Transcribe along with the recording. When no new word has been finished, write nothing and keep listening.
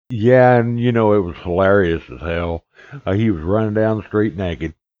Yeah, and it was hilarious as hell. He was running down the street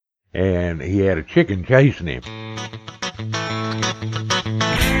naked, and he had a chicken chasing him.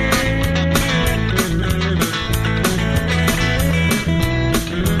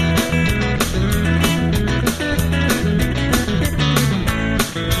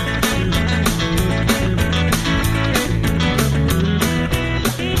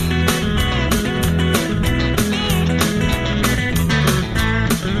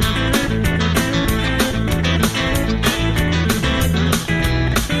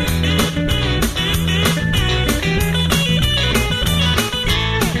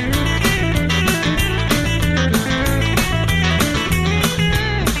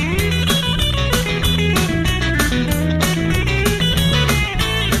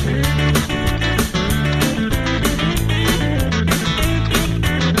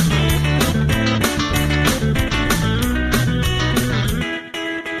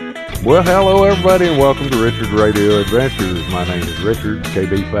 Well, hello everybody, and welcome to Richard's Radio Adventures. My name is Richard,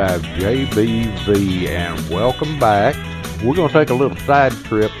 KB5JBV, and welcome back. We're going to take a little side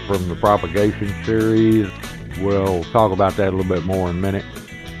trip from the propagation series. We'll talk about that a little bit more in a minute.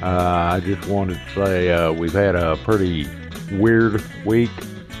 I just wanted to say we've had a pretty weird week,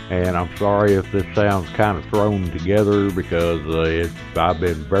 and I'm sorry if this sounds kind of thrown together because I've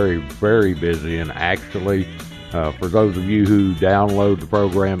been very, very busy, and actually for those of you who download the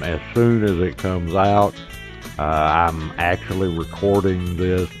program as soon as it comes out, I'm actually recording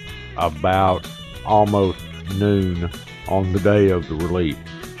this about almost noon on the day of the release.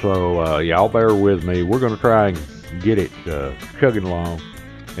 So y'all bear with me. We're going to try and get it chugging along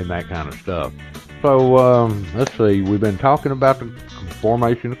and that kind of stuff. So let's see. We've been talking about the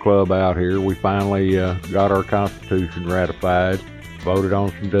formation of the club out here. We finally got our Constitution ratified, voted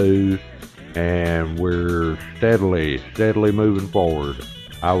on some dues, and we're steadily moving forward.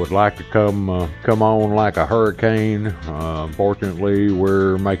 I would like to come on like a hurricane. Unfortunately,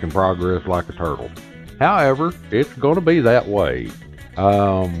 we're making progress like a turtle. However, it's going to be that way.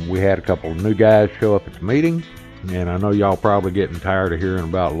 We had a couple of new guys show up at the meeting, and I know y'all probably getting tired of hearing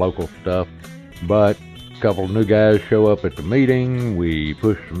about local stuff, but a couple of new guys show up at the meeting. We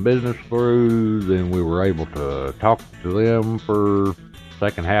pushed some business through, then we were able to talk to them for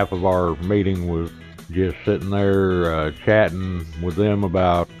second half of our meeting was just sitting there chatting with them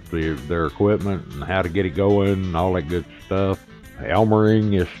about their equipment and how to get it going and all that good stuff.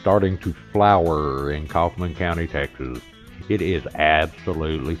 Elmering is starting to flower in Kaufman County, Texas. It is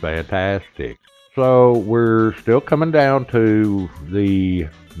absolutely fantastic. So we're still coming down to the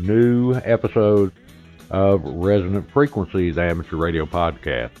new episodes of Resonant Frequencies Amateur Radio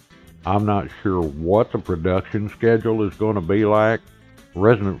Podcast. I'm not sure what the production schedule is going to be like.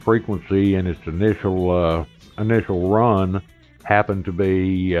 Resonant Frequency in its initial run happened to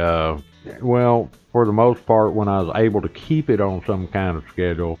be, for the most part, when I was able to keep it on some kind of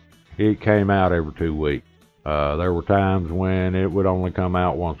schedule, it came out every 2 weeks. There were times when it would only come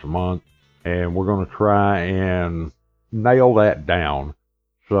out once a month, and we're going to try and nail that down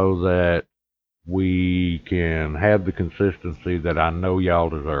so that we can have the consistency that I know y'all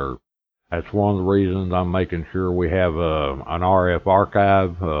deserve. That's one of the reasons I'm making sure we have an RF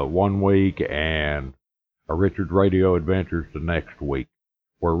archive 1 week and a Richard's Radio Adventures the next week.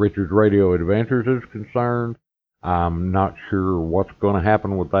 Where Richard's Radio Adventures is concerned, I'm not sure what's going to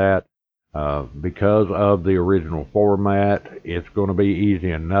happen with that. Because of the original format, it's going to be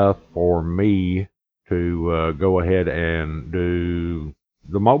easy enough for me to go ahead and do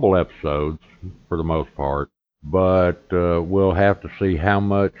the mobile episodes for the most part. But we'll have to see how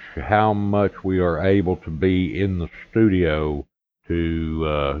much we are able to be in the studio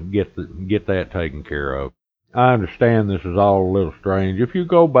to get that taken care of. I understand this is all a little strange. If you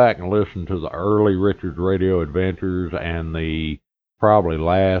go back and listen to the early Richard's Radio Adventures and the probably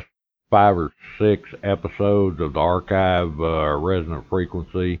last 5 or 6 episodes of the archive Resonant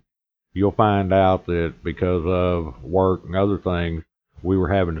Frequency, you'll find out that because of work and other things, we were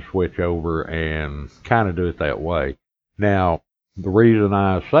having to switch over and kind of do it that way. Now, the reason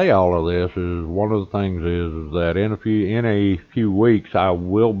I say all of this is one of the things is that in a few weeks I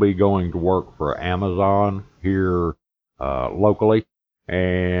will be going to work for Amazon here locally,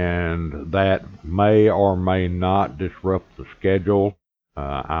 and that may or may not disrupt the schedule.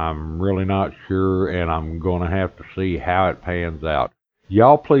 I'm really not sure, and I'm going to have to see how it pans out.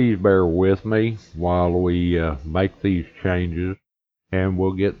 Y'all please bear with me while we make these changes, and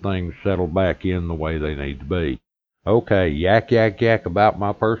we'll get things settled back in the way they need to be. Okay, yak about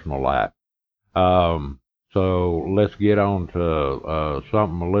my personal life. So let's get on to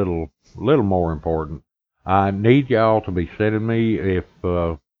something a little more important. I need y'all to be sending me, if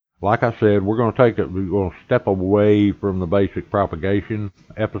like I said, we're going to step away from the basic propagation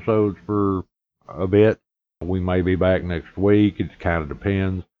episodes for a bit. We may be back next week. It kind of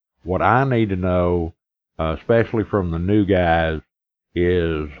depends. What I need to know, especially from the new guys,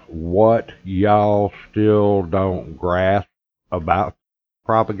 is what y'all still don't grasp about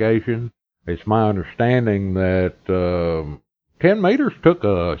propagation. It's my understanding that 10 meters took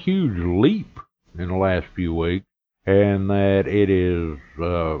a huge leap in the last few weeks, and that it is,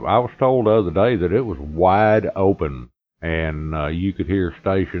 I was told the other day that it was wide open, and you could hear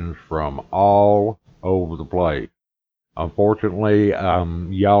stations from all over the place. Unfortunately,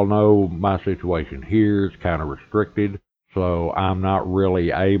 y'all know my situation here is kind of restricted, so I'm not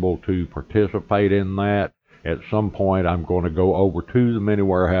really able to participate in that. At some point, I'm going to go over to the mini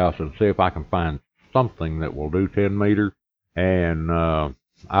warehouse and see if I can find something that will do 10 meters, and I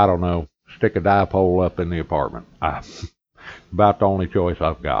don't know, stick a dipole up in the apartment. About the only choice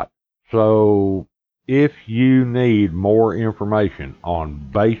I've got. So, if you need more information on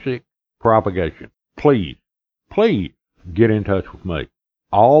basic propagation, please get in touch with me.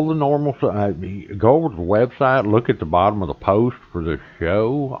 All the normal stuff, go over to the website, look at the bottom of the post for the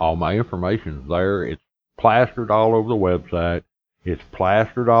show. All my information's there. It's plastered all over the website. It's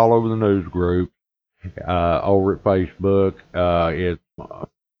plastered all over the news group, over at Facebook.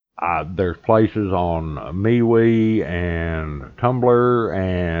 There's places on MeWe and Tumblr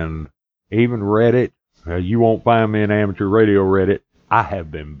and even Reddit. You won't find me in amateur radio Reddit. I have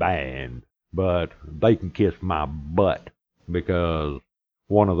been banned, but they can kiss my butt, because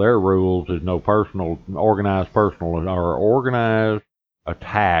one of their rules is no organized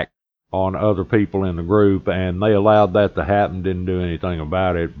attack on other people in the group, and they allowed that to happen, didn't do anything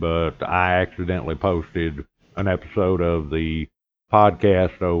about it, but I accidentally posted an episode of the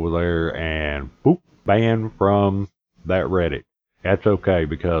podcast over there and boop, banned from that Reddit. That's okay,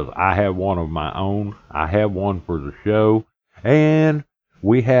 because I have one of my own. I have one for the show, and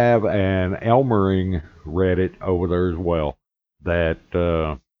we have an Elmering Reddit over there as well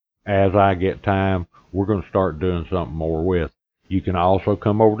that, as I get time, we're going to start doing something more with. You can also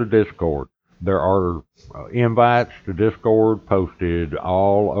come over to Discord. There are invites to Discord posted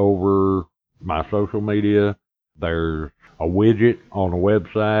all over my social media. There's a widget on the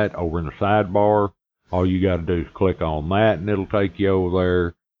website over in the sidebar. All you got to do is click on that and it'll take you over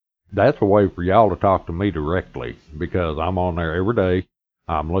there. That's a way for y'all to talk to me directly, because I'm on there every day.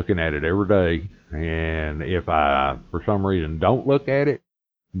 I'm looking at it every day. And if I, for some reason, don't look at it,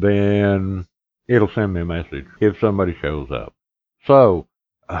 then it'll send me a message if somebody shows up. So,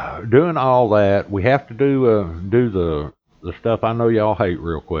 doing all that, we have to do the stuff I know y'all hate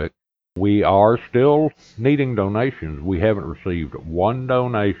real quick. We are still needing donations. We haven't received one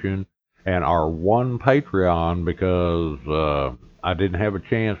donation, and our one Patreon, because I didn't have a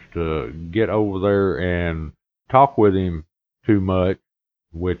chance to get over there and talk with him too much,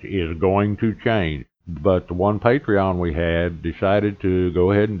 which is going to change. But the one Patreon we had decided to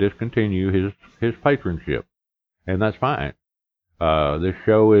go ahead and discontinue his patronship, and that's fine. This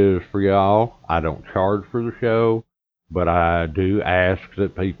show is for y'all. I don't charge for the show, but I do ask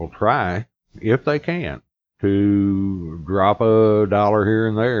that people try, if they can, to drop $1 here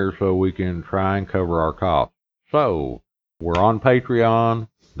and there so we can try and cover our costs. So, we're on Patreon.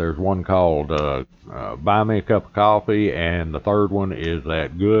 There's one called Buy Me a Cup of Coffee, and the third one is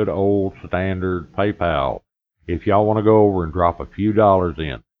that good old standard PayPal. If y'all want to go over and drop a few dollars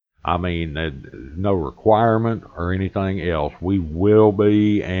in, I mean, there's no requirement or anything else. We will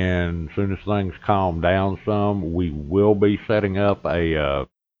be, and as soon as things calm down some, we will be setting up a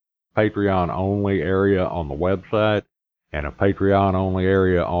Patreon-only area on the website and a Patreon-only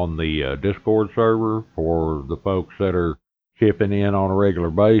area on the Discord server for the folks that are chipping in on a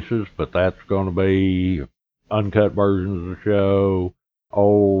regular basis, but that's going to be uncut versions of the show,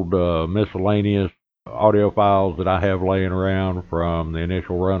 old miscellaneous audio files that I have laying around from the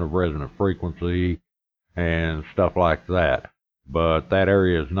initial run of Resonant Frequency and stuff like that. But that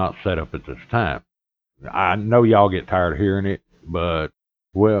area is not set up at this time. I know y'all get tired of hearing it, but,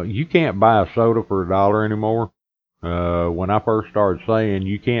 well, you can't buy a soda for $1 anymore. When I first started saying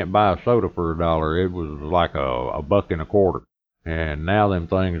you can't buy a soda for $1, it was like a buck and a quarter. And now them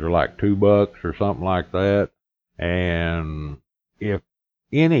things are like $2 or something like that. And if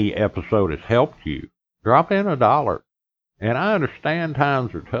any episode has helped you, drop in $1. And I understand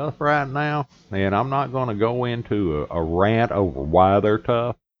times are tough right now, and I'm not going to go into a rant over why they're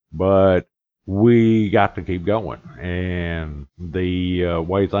tough, but we got to keep going. And the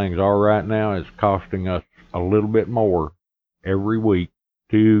way things are right now, it's costing us a little bit more every week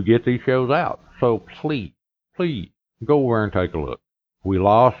to get these shows out. So please, go over and take a look. We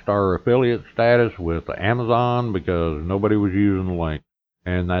lost our affiliate status with Amazon because nobody was using the link.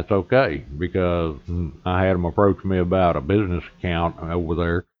 And that's okay, because I had them approach me about a business account over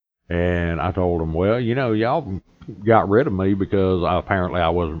there. And I told them, well, y'all got rid of me because apparently I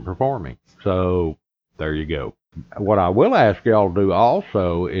wasn't performing. So there you go. What I will ask y'all to do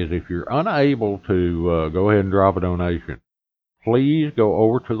also is, if you're unable to go ahead and drop a donation, please go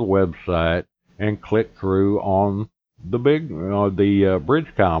over to the website and click through on the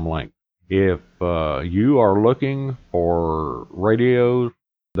Bridgecom link. If you are looking for radios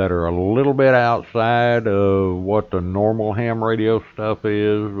that are a little bit outside of what the normal ham radio stuff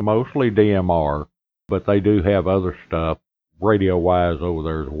is, mostly DMR, but they do have other stuff radio-wise over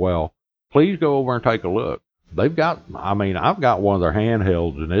there as well, please go over and take a look. I've got one of their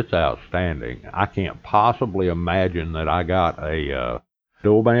handhelds, and it's outstanding. I can't possibly imagine that I got a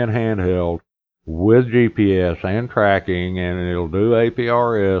dual band handheld with GPS and tracking, and it'll do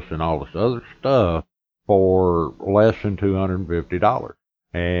APRS and all this other stuff for less than $250.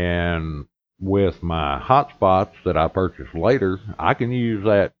 And with my hotspots that I purchased later, I can use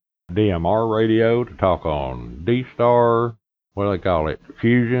that DMR radio to talk on D-Star, what do they call it,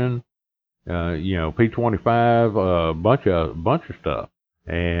 Fusion, P25, bunch of stuff.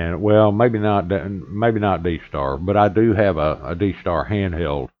 And well, maybe not D-Star, but I do have a D-Star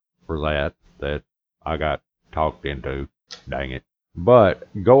handheld for that I got talked into. Dang it. But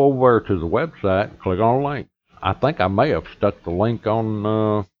go over to the website and click on a link. I think I may have stuck the link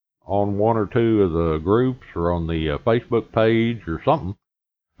on one or two of the groups or on the Facebook page or something.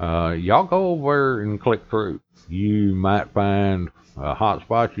 Y'all go over and click through. You might find a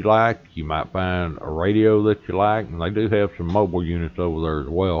hotspot you like. You might find a radio that you like, and they do have some mobile units over there as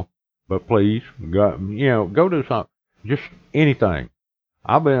well. But please, go do something. Just anything.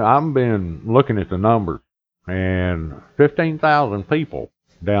 I've been looking at the numbers, and 15,000 people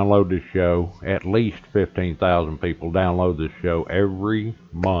download this show. At least 15,000 people download this show every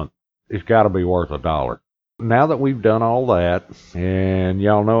month. It's got to be worth $1. Now that we've done all that, and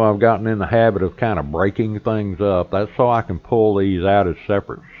y'all know I've gotten in the habit of kind of breaking things up, that's so I can pull these out as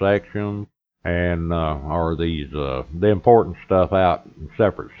separate sections, and or the important stuff out in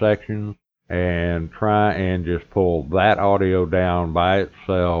separate sections, and try and just pull that audio down by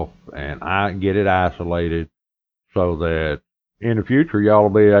itself, and I get it isolated so that in the future y'all will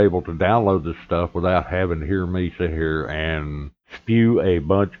be able to download this stuff without having to hear me sit here and spew a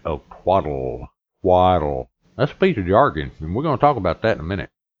bunch of twaddle. That's a piece of jargon, and we're going to talk about that in a minute.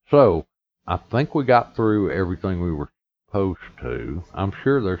 So, I think we got through everything we were supposed to. I'm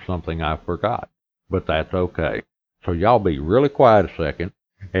sure there's something I forgot, but that's okay. So y'all be really quiet a second,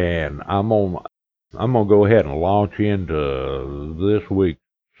 and I'm gonna go ahead and launch into this week's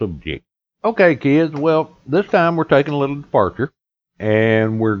subject. Okay, kids. Well, this time we're taking a little departure,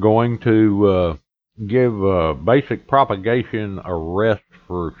 and we're going to give basic propagation a rest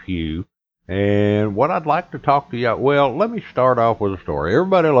for a few. And what I'd like to talk to you, well, let me start off with a story.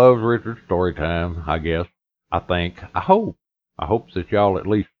 Everybody loves Richard's story time, I guess. I think. I hope that y'all at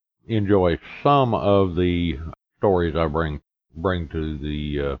least enjoy some of the stories I bring to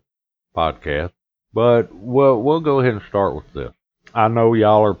the podcast. But we'll go ahead and start with this. I know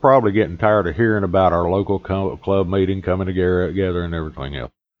y'all are probably getting tired of hearing about our local club meeting coming together and everything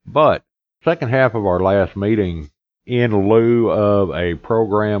else. But second half of our last meeting, in lieu of a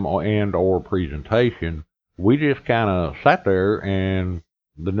program and or presentation, we just kind of sat there, and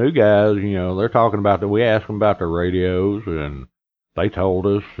the new guys, they're talking about we asked them about their radios, and they told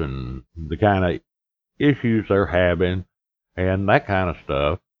us and the kind of issues they're having and that kind of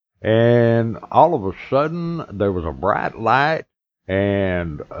stuff. And all of a sudden there was a bright light,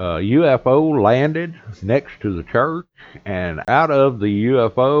 and a UFO landed next to the church, and out of the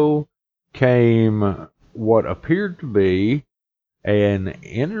UFO came what appeared to be an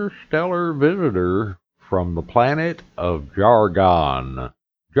interstellar visitor from the planet of Jargon.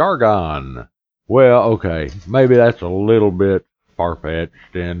 Jargon. Well, okay, maybe that's a little bit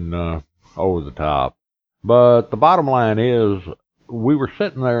far-fetched and over the top. But the bottom line is, we were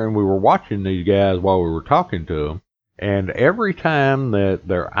sitting there and we were watching these guys while we were talking to them, and every time that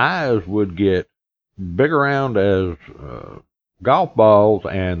their eyes would get big around as golf balls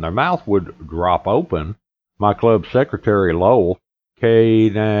and their mouth would drop open, my club secretary, Lowell,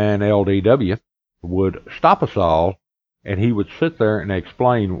 K9LDW, would stop us all, and he would sit there and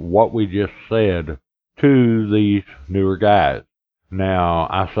explain what we just said to these newer guys. Now,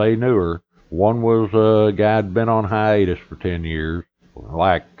 I say newer. One was a guy who'd been on hiatus for 10 years,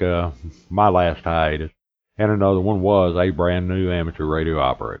 like my last hiatus, and another one was a brand new amateur radio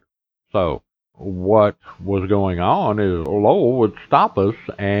operator. So, what was going on is Lowell would stop us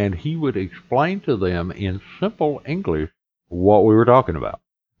and he would explain to them in simple English what we were talking about.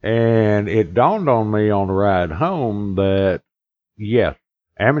 And it dawned on me on the ride home that, yes,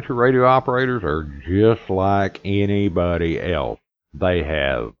 amateur radio operators are just like anybody else. They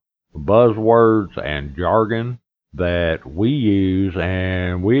have buzzwords and jargon that we use,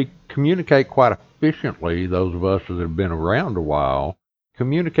 and we communicate quite efficiently. Those of us that have been around a while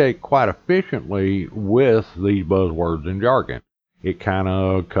communicate quite efficiently with these buzzwords and jargon. It kind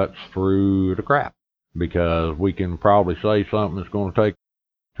of cuts through the crap because we can probably say something that's going to take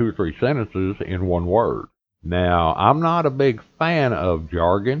 2 or 3 sentences in one word. Now, I'm not a big fan of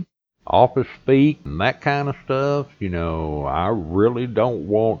jargon, office speak, and that kind of stuff. I really don't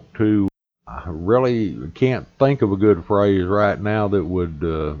want to. I really can't think of a good phrase right now that would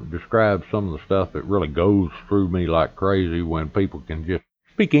describe some of the stuff that really goes through me like crazy when people can just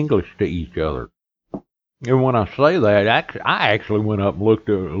speak English to each other. And when I say that, I actually went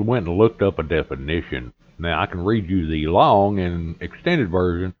and looked up a definition. Now I can read you the long and extended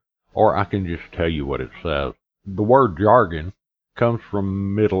version, or I can just tell you what it says. The word jargon comes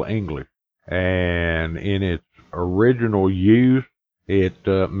from Middle English, and in its original use, it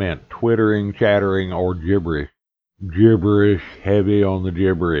meant twittering, chattering, or gibberish. Gibberish, heavy on the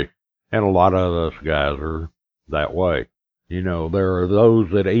gibberish. And a lot of us guys are that way. There are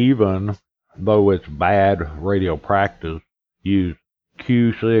those that even, though it's bad radio practice, use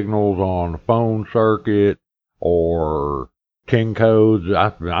Q signals on the phone circuit or 10 codes.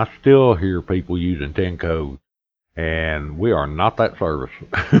 I still hear people using 10 codes, and we are not that service.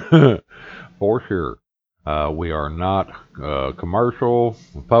 For sure. We are not commercial,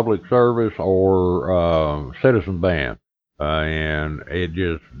 public service, or citizen band, and it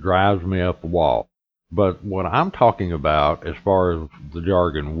just drives me up the wall. But what I'm talking about, as far as the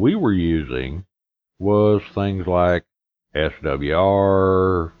jargon we were using, was things like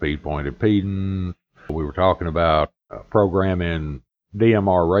SWR, feed point impedance. We were talking about programming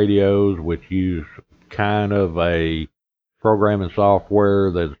DMR radios, which use kind of a programming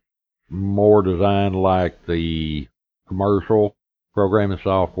software that's more designed like the commercial programming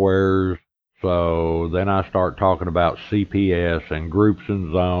softwares. So then I start talking about CPS and groups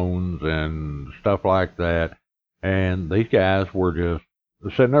and zones and stuff like that. And these guys were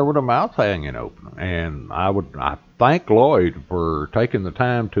just sitting there with their mouths hanging open. And I thank Lloyd for taking the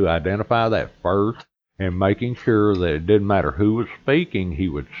time to identify that first and making sure that it didn't matter who was speaking, he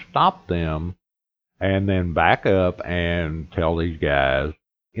would stop them and then back up and tell these guys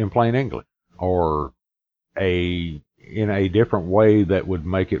in plain English or in a different way that would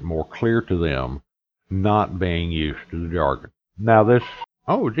make it more clear to them, not being used to the jargon. Now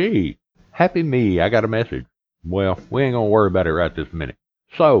oh gee, happy me, I got a message. Well, we ain't gonna worry about it right this minute.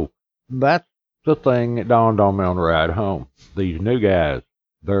 So, that's the thing that dawned on me on the ride home. These new guys,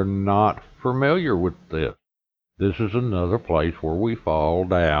 they're not familiar with this. This is another place where we fall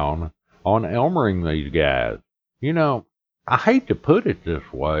down on Elmering these guys. I hate to put it this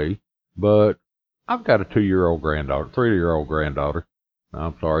way, but I've got a 2-year-old granddaughter, 3-year-old granddaughter.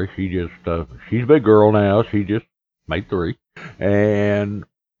 I'm sorry, she's a big girl now. She just made 3. And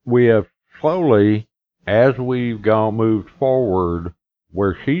we have slowly, as we've moved forward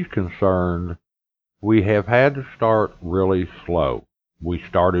where she's concerned, we have had to start really slow. We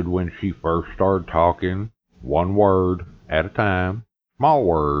started when she first started talking, one word at a time, small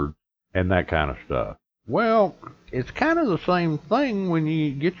words, and that kind of stuff. Well, it's kind of the same thing when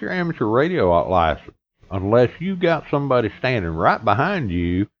you get your amateur radio license. Unless you got somebody standing right behind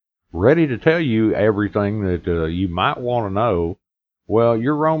you, ready to tell you everything that you might want to know, well,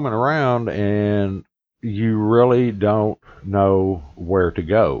 you're roaming around and you really don't know where to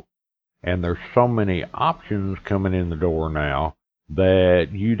go. And there's so many options coming in the door now that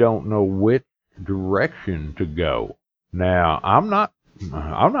you don't know which direction to go. Now, I'm not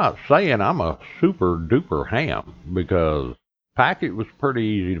saying I'm a super duper ham, because Packet was pretty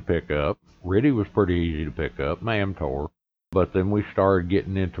easy to pick up, RTTY was pretty easy to pick up, Mamtor, but then we started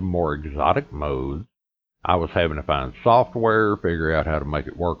getting into more exotic modes. I was having to find software, figure out how to make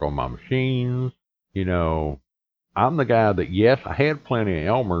it work on my machines. I'm the guy that, yes, I had plenty of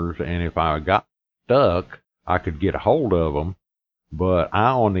Elmers, and if I got stuck, I could get a hold of them, but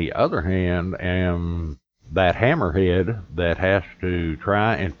I, on the other hand, am that hammerhead that has to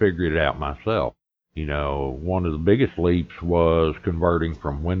try and figure it out myself. One of the biggest leaps was converting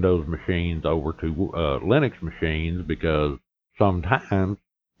from Windows machines over to Linux machines, because sometimes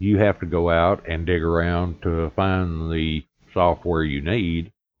you have to go out and dig around to find the software you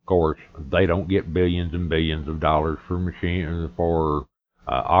need. Of course, they don't get billions and billions of dollars for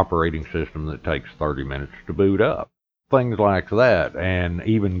operating system that takes 30 minutes to boot up. Things like that, and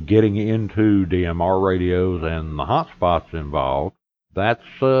even getting into DMR radios and the hotspots involved, that's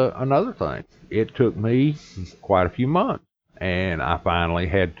another thing. It took me quite a few months, and I finally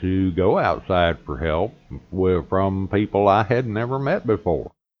had to go outside for help from people I had never met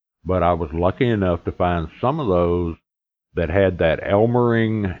before. But I was lucky enough to find some of those that had that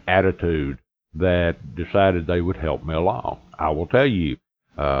Elmering attitude that decided they would help me along. I will tell you,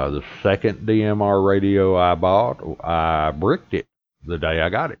 the second DMR radio I bought, I bricked it the day I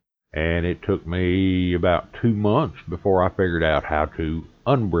got it. And it took me about 2 months before I figured out how to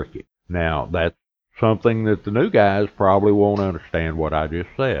unbrick it. Now, that's something that the new guys probably won't understand what I just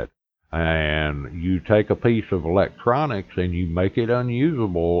said. And you take a piece of electronics and you make it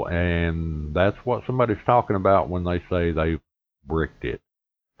unusable, and that's what somebody's talking about when they say they've bricked it.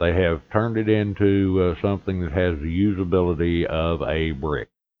 They have turned it into something that has the usability of a brick.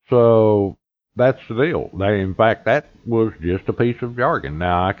 So that's the deal. In fact, that was just a piece of jargon.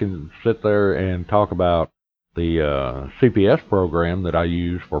 Now, I can sit there and talk about the CPS program that I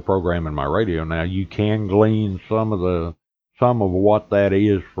use for programming my radio. Now, you can glean some of what that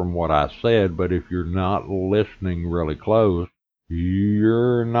is from what I said, but if you're not listening really close,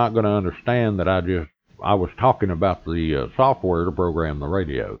 you're not going to understand that I was talking about the software to program the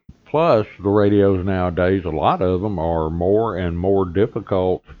radios. Plus, the radios nowadays, a lot of them are more and more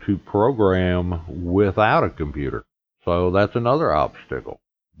difficult to program without a computer. So that's another obstacle.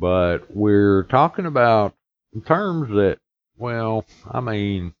 But we're talking about terms that, well, I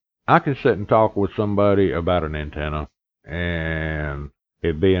mean, I can sit and talk with somebody about an antenna, and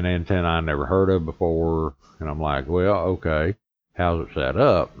it'd be an antenna I never heard of before, and I'm like, well, okay, how's it set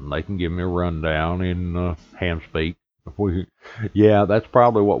up? And they can give me a rundown in hand speak. Yeah, that's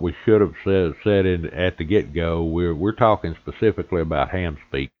probably what we should have said at the get-go. We're talking specifically about ham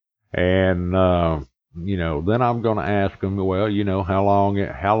speak, and then I'm going to ask them, well, how long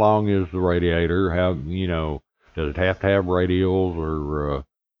is the radiator? How does it have to have radials, or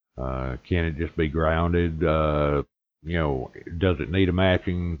can it just be grounded? Does it need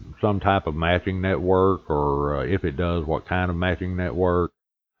some type of matching network, or if it does, what kind of matching network?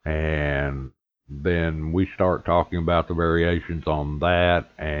 And then we start talking about the variations on that,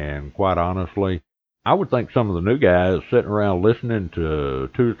 and quite honestly, I would think some of the new guys sitting around listening to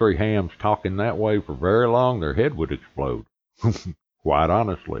 2 or 3 hams talking that way for very long, their head would explode, quite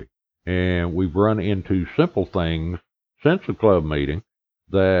honestly. And we've run into simple things since the club meeting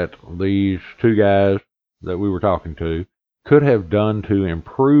that these 2 guys that we were talking to could have done to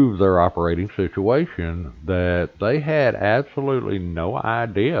improve their operating situation that they had absolutely no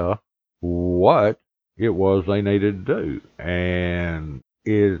idea what it was they needed to do. And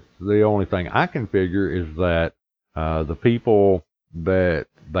the only thing I can figure is that the people that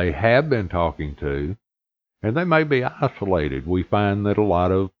they have been talking to, and they may be isolated. We find that a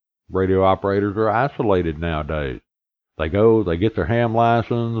lot of radio operators are isolated nowadays. They get their ham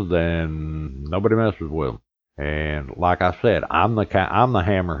license, and nobody messes with them. And like I said, I'm the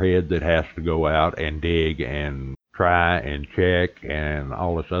hammerhead that has to go out and dig and try and check and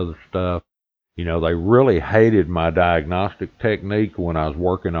all this other stuff. They really hated my diagnostic technique when I was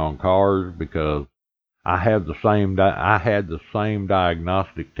working on cars, because I had the same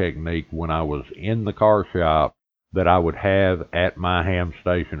diagnostic technique when I was in the car shop that I would have at my ham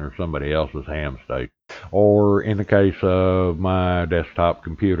station or somebody else's ham station, or in the case of my desktop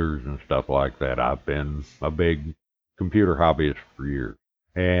computers and stuff like that. I've been a big computer hobbyist for years,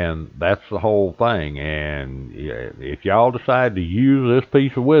 and that's the whole thing. And if y'all decide to use this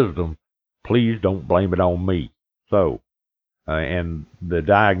piece of wisdom, please don't blame it on me. So, and the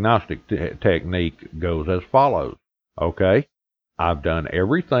diagnostic technique goes as follows. Okay, I've done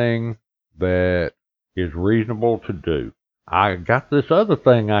everything that is reasonable to do. I got this other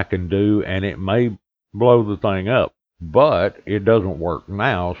thing I can do, and it may blow the thing up, but it doesn't work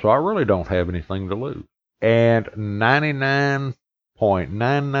now, so I really don't have anything to lose. And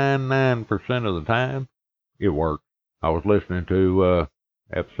 99.999% of the time, it works. I was listening to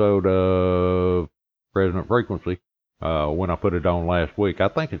episode of President Frequency when I put it on last week. I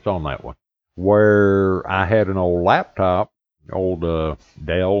think it's on that one, where I had an old laptop, old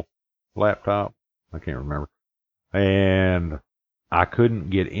Dell laptop. I can't remember. And I couldn't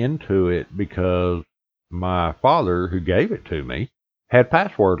get into it because my father, who gave it to me, had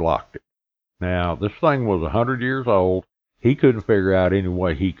password locked it. Now, this thing was 100 years old. He couldn't figure out any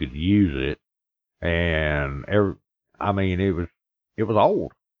way he could use it. And it was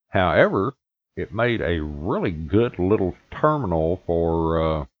old. However, it made a really good little terminal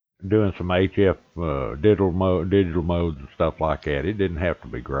for doing some HF digital modes and stuff like that. It didn't have to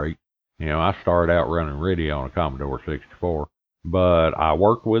be great. I started out running radio on a Commodore 64, but I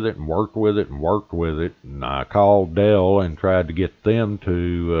worked with it and worked with it and worked with it, and I called Dell and tried to get them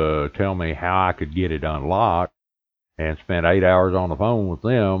to tell me how I could get it unlocked, and spent 8 hours on the phone with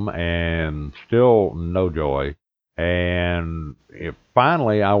them, and still no joy. And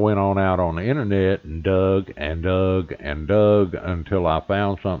finally, I went on out on the internet and dug and dug and dug until I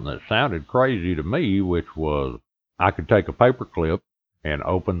found something that sounded crazy to me, which was I could take a paper clip and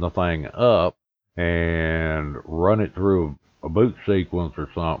open the thing up and run it through a boot sequence or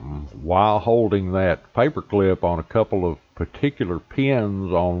something while holding that paper clip on a couple of particular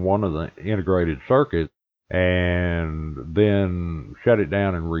pins on one of the integrated circuits, and then shut it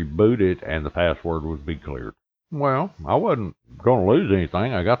down and reboot it, and the password would be cleared. Well, I wasn't going to lose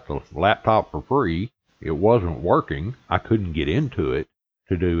anything. I got the laptop for free. It wasn't working. I couldn't get into it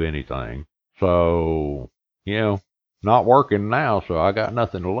to do anything. So, not working now, so I got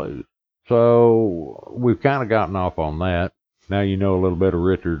nothing to lose. So, we've kind of gotten off on that. Now you know a little bit of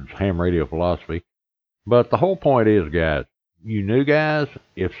Richard's ham radio philosophy. But the whole point is, guys, you new guys,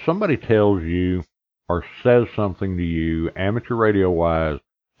 if somebody tells you or says something to you, amateur radio-wise,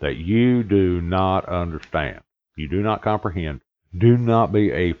 that you do not understand, you do not comprehend, do not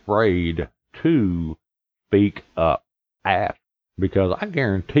be afraid to speak up. Ask. Because I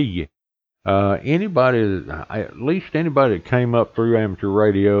guarantee you, anybody that came up through amateur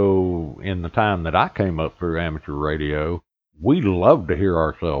radio in the time that I came up through amateur radio, we love to hear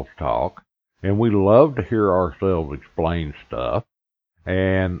ourselves talk, and we love to hear ourselves explain stuff,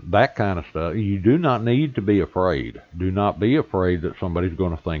 and that kind of stuff. You do not need to be afraid. Do not be afraid that somebody's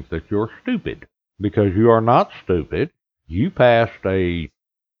going to think that you're stupid, because you are not stupid. You passed a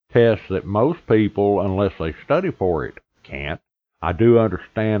test that most people, unless they study for it, can't. I do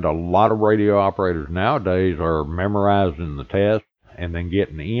understand a lot of radio operators nowadays are memorizing the test and then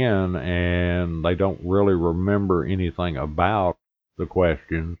getting in, and they don't really remember anything about the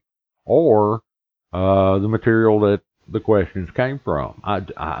questions or the material that the questions came from. I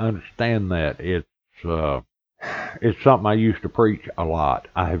understand that. It's something I used to preach a lot.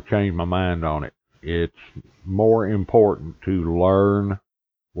 I have changed my mind on it. It's more important to learn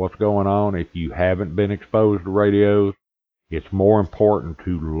what's going on if you haven't been exposed to radios. It's more important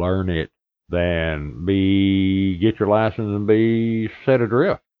to learn it than get your license and be set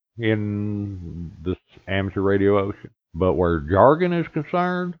adrift in this amateur radio ocean. But where jargon is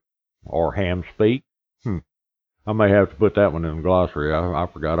concerned, or ham speak, I may have to put that one in the glossary. I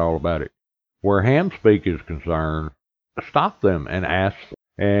forgot all about it. Where ham speak is concerned, stop them and ask them.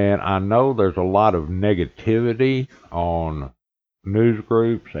 And I know there's a lot of negativity on news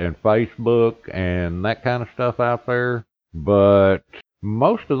groups and Facebook and that kind of stuff out there, but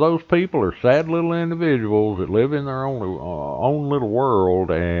most of those people are sad little individuals that live in their own little world,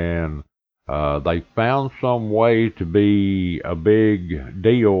 and they found some way to be a big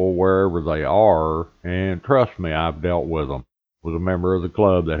deal wherever they are. And trust me, I've dealt with them. Was a member of the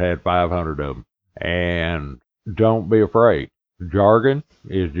club that had 500 of them. And don't be afraid. Jargon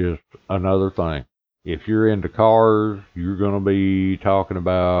is just another thing. If you're into cars, you're going to be talking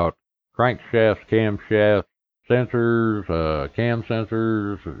about crankshafts, camshafts, sensors, cam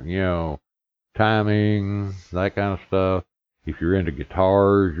sensors, timing, that kind of stuff. If you're into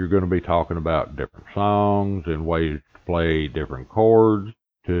guitars, you're going to be talking about different songs and ways to play different chords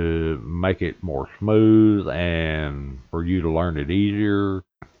to make it more smooth and for you to learn it easier.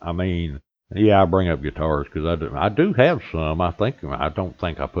 I mean, yeah, I bring up guitars because I do have some. I don't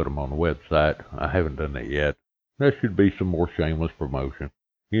think I put them on the website. I haven't done that yet. There should be some more shameless promotion.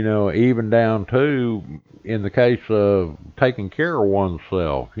 Even down to, in the case of taking care of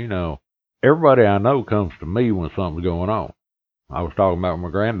oneself, everybody I know comes to me when something's going on. I was talking about my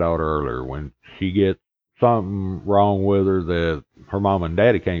granddaughter earlier. When she gets something wrong with her that her mom and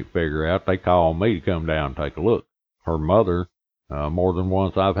daddy can't figure out, they call me to come down and take a look. Her mother, more than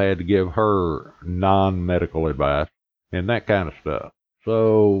once I've had to give her non-medical advice and that kind of stuff.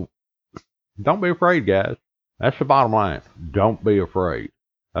 So don't be afraid, guys. That's the bottom line. Don't be afraid.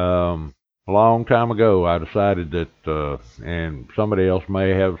 A long time ago, I decided that, and somebody else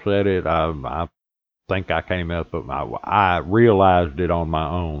may have said it, I think I came up with I realized it on my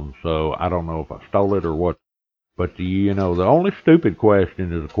own, so I don't know if I stole it or what. But the only stupid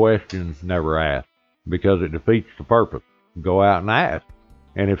question is a question never asked, because it defeats the purpose. Go out and ask.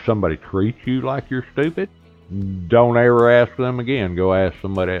 And if somebody treats you like you're stupid, don't ever ask them again. Go ask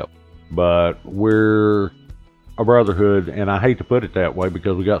somebody else. But we're a brotherhood, and I hate to put it that way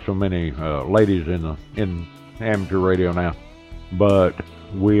because we got so many ladies in amateur radio now. But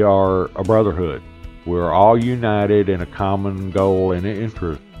we are a brotherhood. We're all united in a common goal and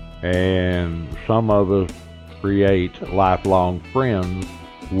interest, and some of us create lifelong friends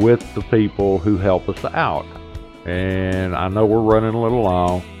with the people who help us out. And I know we're running a little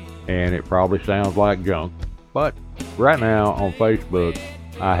long, and it probably sounds like junk, but right now on Facebook,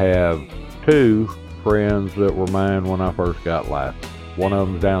 I have 2 friends that were mine when I first got licensed. One of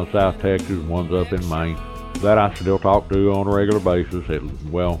them's down South Texas, one's up in Maine, that I still talk to on a regular basis,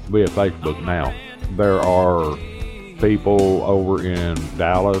 via Facebook now. There are people over in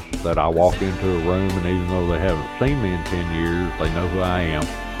Dallas that I walk into a room, and even though they haven't seen me in 10 years, they know who I am,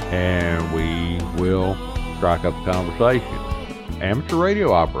 and we will strike up a conversation. Amateur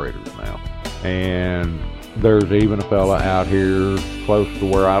radio operators now. And there's even a fella out here close to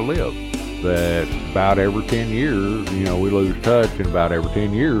where I live that about every 10 years, we lose touch, and about every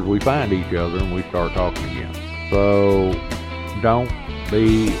 10 years we find each other and we start talking again. So don't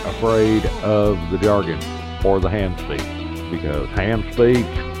be afraid of the jargon or the hand speak, because hand speak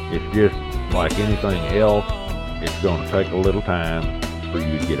is just like anything else. It's going to take a little time for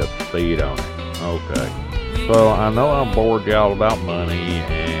you to get up to speed on it. Okay. So I know I bored y'all about money,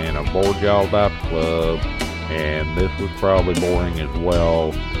 and I bored y'all about the club, and this was probably boring as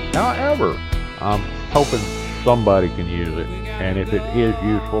well. However, I'm hoping somebody can use it, and if it is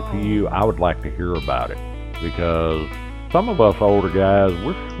useful to you, I would like to hear about it, because some of us older guys,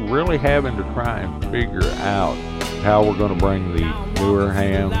 we're really having to try and figure out how we're going to bring the newer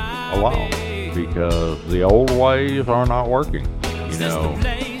hands along, because the old ways are not working.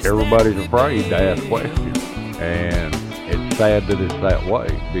 Everybody's afraid to ask questions, and it's sad that it's that way,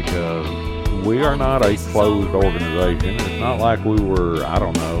 because we are not a closed organization. It's not like we were, I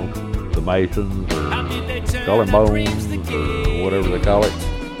don't know, the Masons or Skull and Bones or whatever they call it,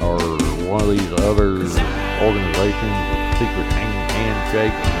 or one of these other organizations with secret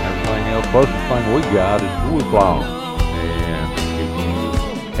handshakes and everything else. Closest thing we got is Wuflong, and if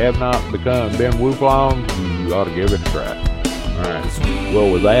you have not been Wuflong, you ought to give it a try. Alright,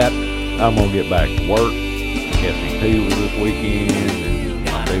 well with that, I'm going to get back to work. SEP was this weekend, and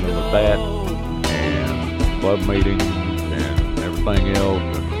I'm dealing with that, and club meetings, and everything else,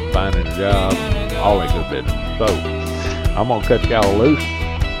 and finding a job, all that good business. So, I'm going to cut y'all loose.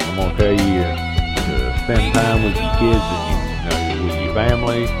 I'm going to tell you to spend time with your kids, with your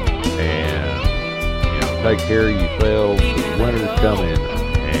family, and, take care of yourselves. Winter's coming,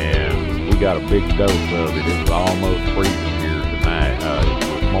 and we got a big dose of it. It was almost freezing here tonight,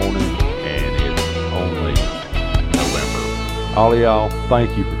 this morning, and it's only November. All of y'all,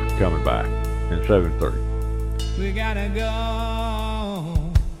 thank you for coming by. And 7:30. We gotta go.